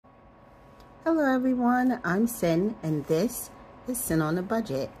Hello everyone, I'm Sin and this is Sin on a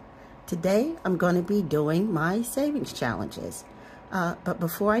Budget. Today I'm going to be doing my savings challenges. But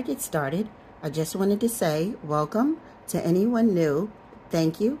before I get started, I just wanted to say welcome to anyone new,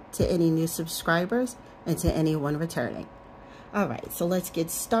 thank you to any new subscribers, and to anyone returning. Alright, so let's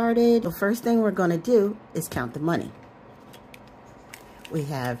get started. The first thing we're going to do is count the money. We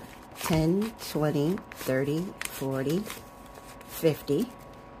have 10, 20, 30, 40, 50,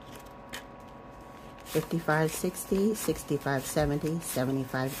 55, 60, 65, 70,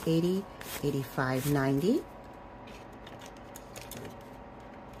 75, 80, 85, 90,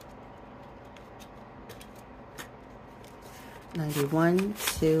 91,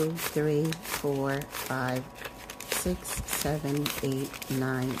 2, 3, 4, 5, 6, 7, 8,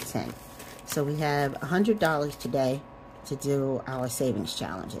 9, 10. So we have $100 today to do our savings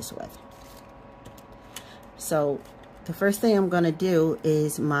challenges with. So the first thing I'm going to do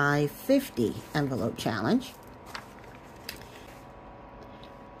is my 50 envelope challenge.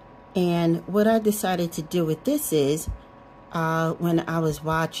 And what I decided to do with this is, when I was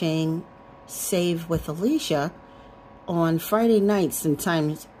watching Save with Alicia, on Friday nights,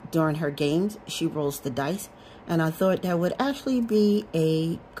 sometimes during her games, she rolls the dice. And I thought that would actually be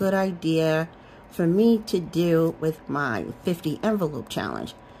a good idea for me to do with my 50 envelope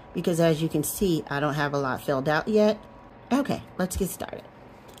challenge. Because as you can see, I don't have a lot filled out yet. Okay, let's get started.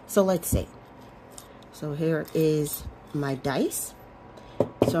 So let's see. So here is my dice.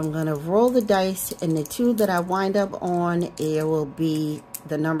 So I'm going to roll the dice, and the two that I wind up on, it will be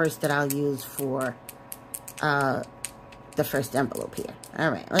the numbers that I'll use for the first envelope here.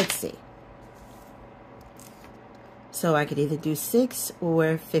 All right, let's see. So I could either do 6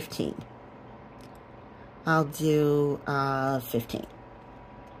 or 15. I'll do 15.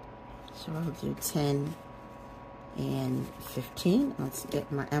 So I'll do 10 and 15. Let's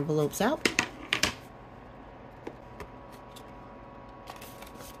get my envelopes out.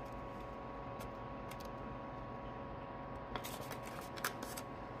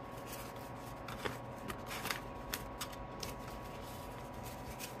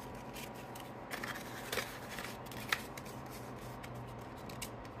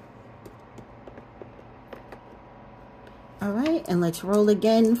 All right, and let's roll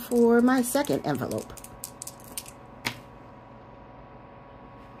again for my second envelope.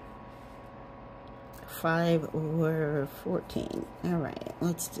 $5 or 14. All right,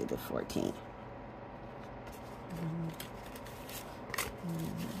 let's do the 14.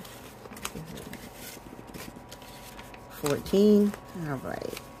 14. All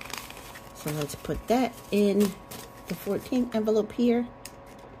right. So let's put that in the 14 envelope here.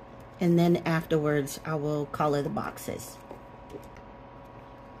 And then afterwards, I will color the boxes.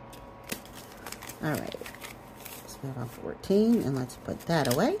 All right. Let's go on 14 and let's put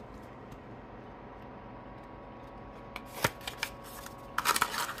that away.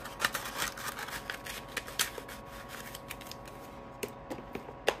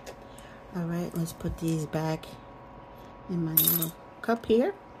 All right, let's put these back in my little cup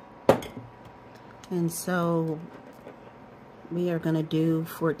here. And so we are going to do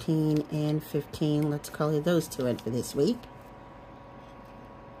 14 and 15. Let's color those two in for this week.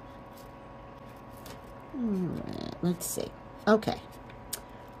 All right, let's see. Okay.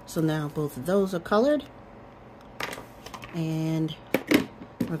 So now both of those are colored. And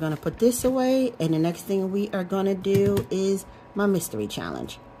we're going to put this away. And the next thing we are going to do is my mystery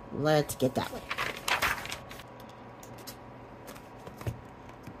challenge. Let's get that way.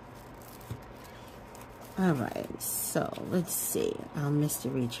 All right, so let's see our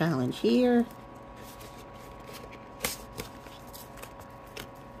mystery challenge here.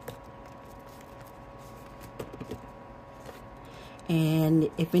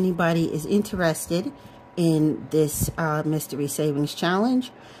 And if anybody is interested in this mystery savings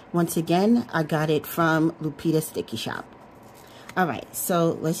challenge, once again, I got it from Lupita Sticky Shop. All right,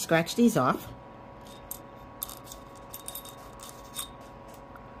 so let's scratch these off.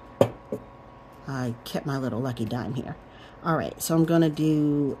 I kept my little lucky dime here. All right, so I'm going to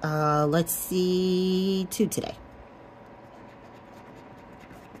do, let's see, 2 today.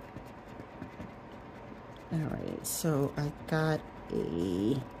 All right, so I got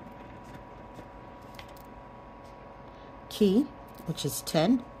a key, which is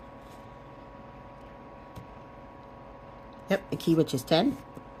 10. Yep, a key, which is 10.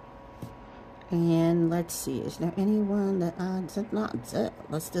 And let's see, is there anyone that odds it? Not it.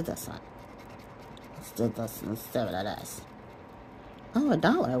 Let's do this one. Let's do this instead of this. Oh,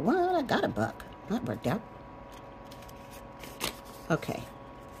 $1. What? I got $1. That worked out. Okay.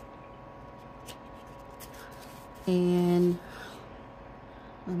 And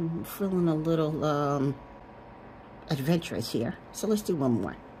I'm feeling a little adventurous here. So let's do one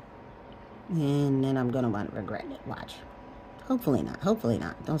more. And then I'm going to want to regret it. Watch. Hopefully not. Hopefully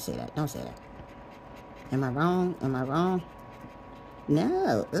not. Don't say that. Don't say that. Am I wrong? Am I wrong?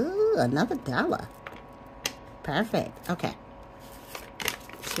 No. Ooh, another $1. Perfect. Okay.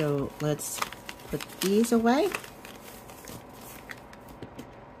 So let's put these away.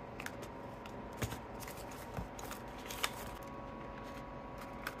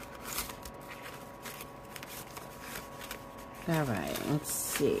 All right, let's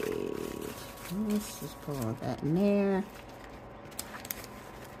see. Let's just put all that in there.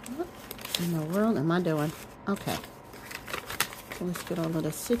 What in the world am I doing? Okay. So let's get all of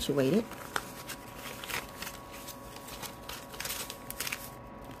this situated.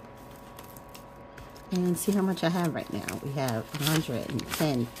 And see how much I have right now. We have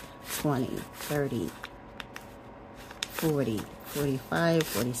 110, 20, 30, 40, 45,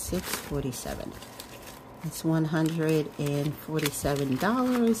 46, 47. It's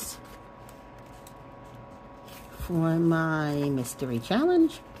 $147 for my mystery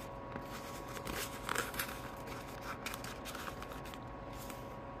challenge.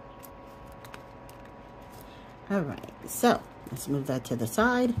 All right, so let's move that to the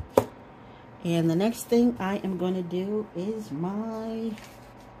side. And the next thing I am going to do is my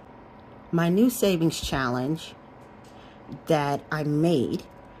new savings challenge that I made.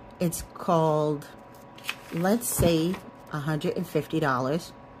 It's called Let's Save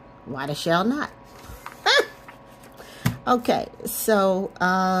 $150. Why the shall not? Okay, so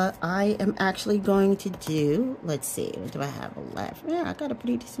I am actually going to do, let's see, what do I have left? Yeah, I got a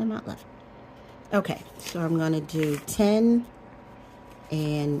pretty decent amount left. Okay, so I'm going to do 10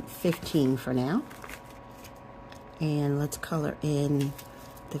 and 15 for now. And let's color in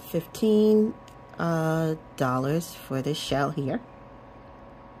the $15 for this shell here.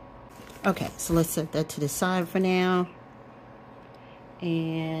 Okay, so let's set that to the side for now.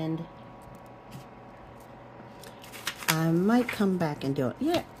 And I might come back and do it.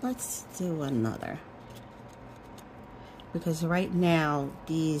 Yeah, let's do another. Because right now,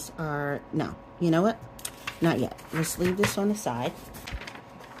 these are, no, you know what? Not yet. Let's leave this on the side.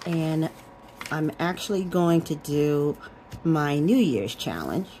 And I'm actually going to do my New Year's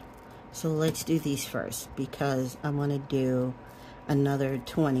challenge. So let's do these first because I want to do another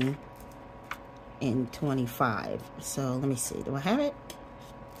 20 and 25. So let me see. Do I have it?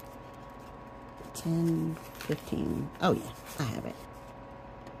 10, 15. Oh, yeah, I have it.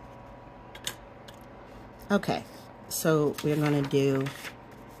 Okay, so we're going to do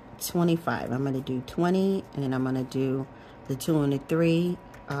 25. I'm going to do 20, and then I'm going to do the 2 and the 3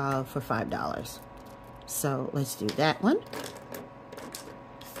 for $5. So let's do that one.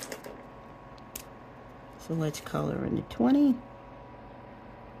 So let's color in the 20.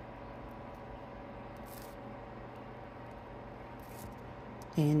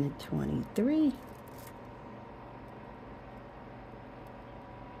 And the 23.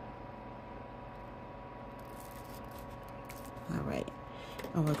 All right.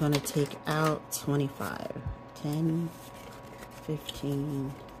 And we're going to take out 25. 10,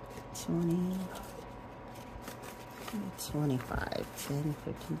 15, 20, 25. 10,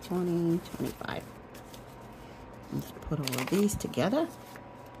 15, 20, 25. Let's put all of these together.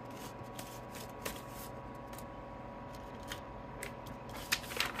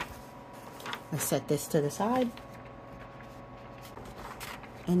 Let's set this to the side.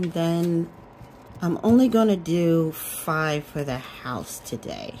 And then I'm only going to do 5 for the house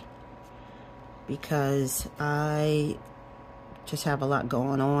today because I just have a lot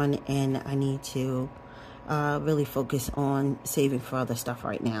going on and I need to really focus on saving for other stuff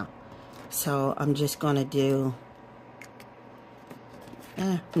right now. So I'm just going to do,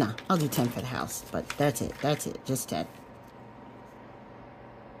 no, I'll do 10 for the house, but that's it, just 10.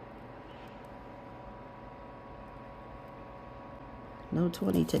 No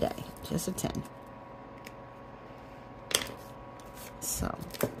 20 today, just a 10. So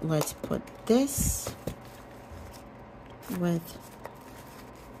let's put this with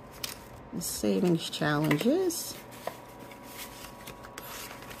the savings challenges.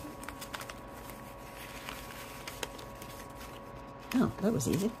 Oh, that was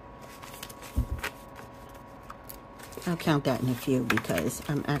easy. I'll count that in a few because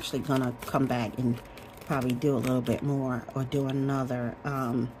I'm actually gonna come back and probably do a little bit more or do another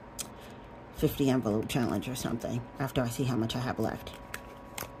 50 envelope challenge or something after I see how much I have left.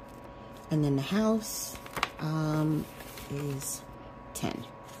 And then the house is 10.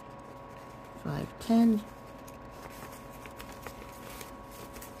 5, 10.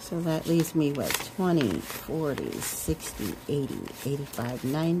 So that leaves me with 20, 40, 60, 80, 85,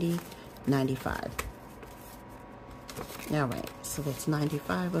 90, 95. All right, so that's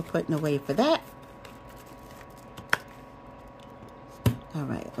 95 we're putting away for that. All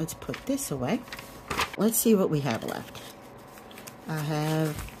right, let's put this away. Let's see what we have left. I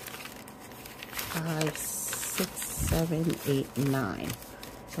have 5, 6, 7, 8, 9.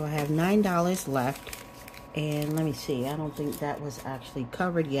 So I have $9 left. And let me see, I don't think that was actually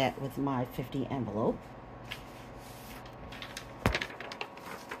covered yet with my 50 envelope.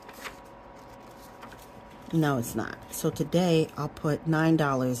 No, it's not. So today I'll put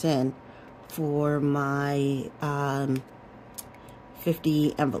 $9 in for my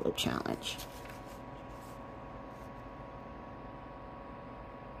 50 envelope challenge.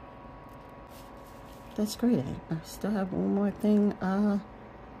 That's great. I still have one more thing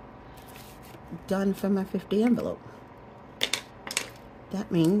done for my 50 envelope.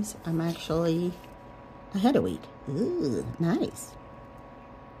 That means I'm actually ahead a week. Ooh, nice.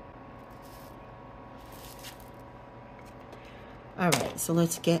 All right, so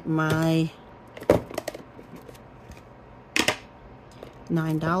let's get my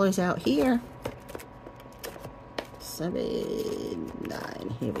 $9 out here. 7,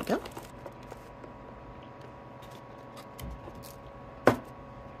 9, here we go.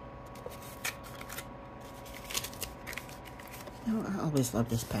 Oh, I always love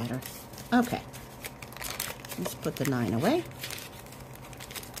this pattern. Okay, let's put the 9 away.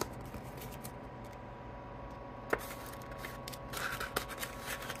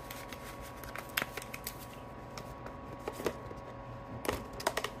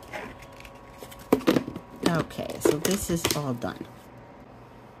 Okay, so this is all done.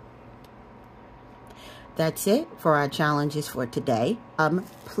 That's it for our challenges for today.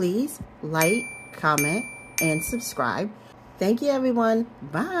 Please like, comment, and subscribe. Thank you, everyone.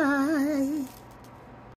 Bye.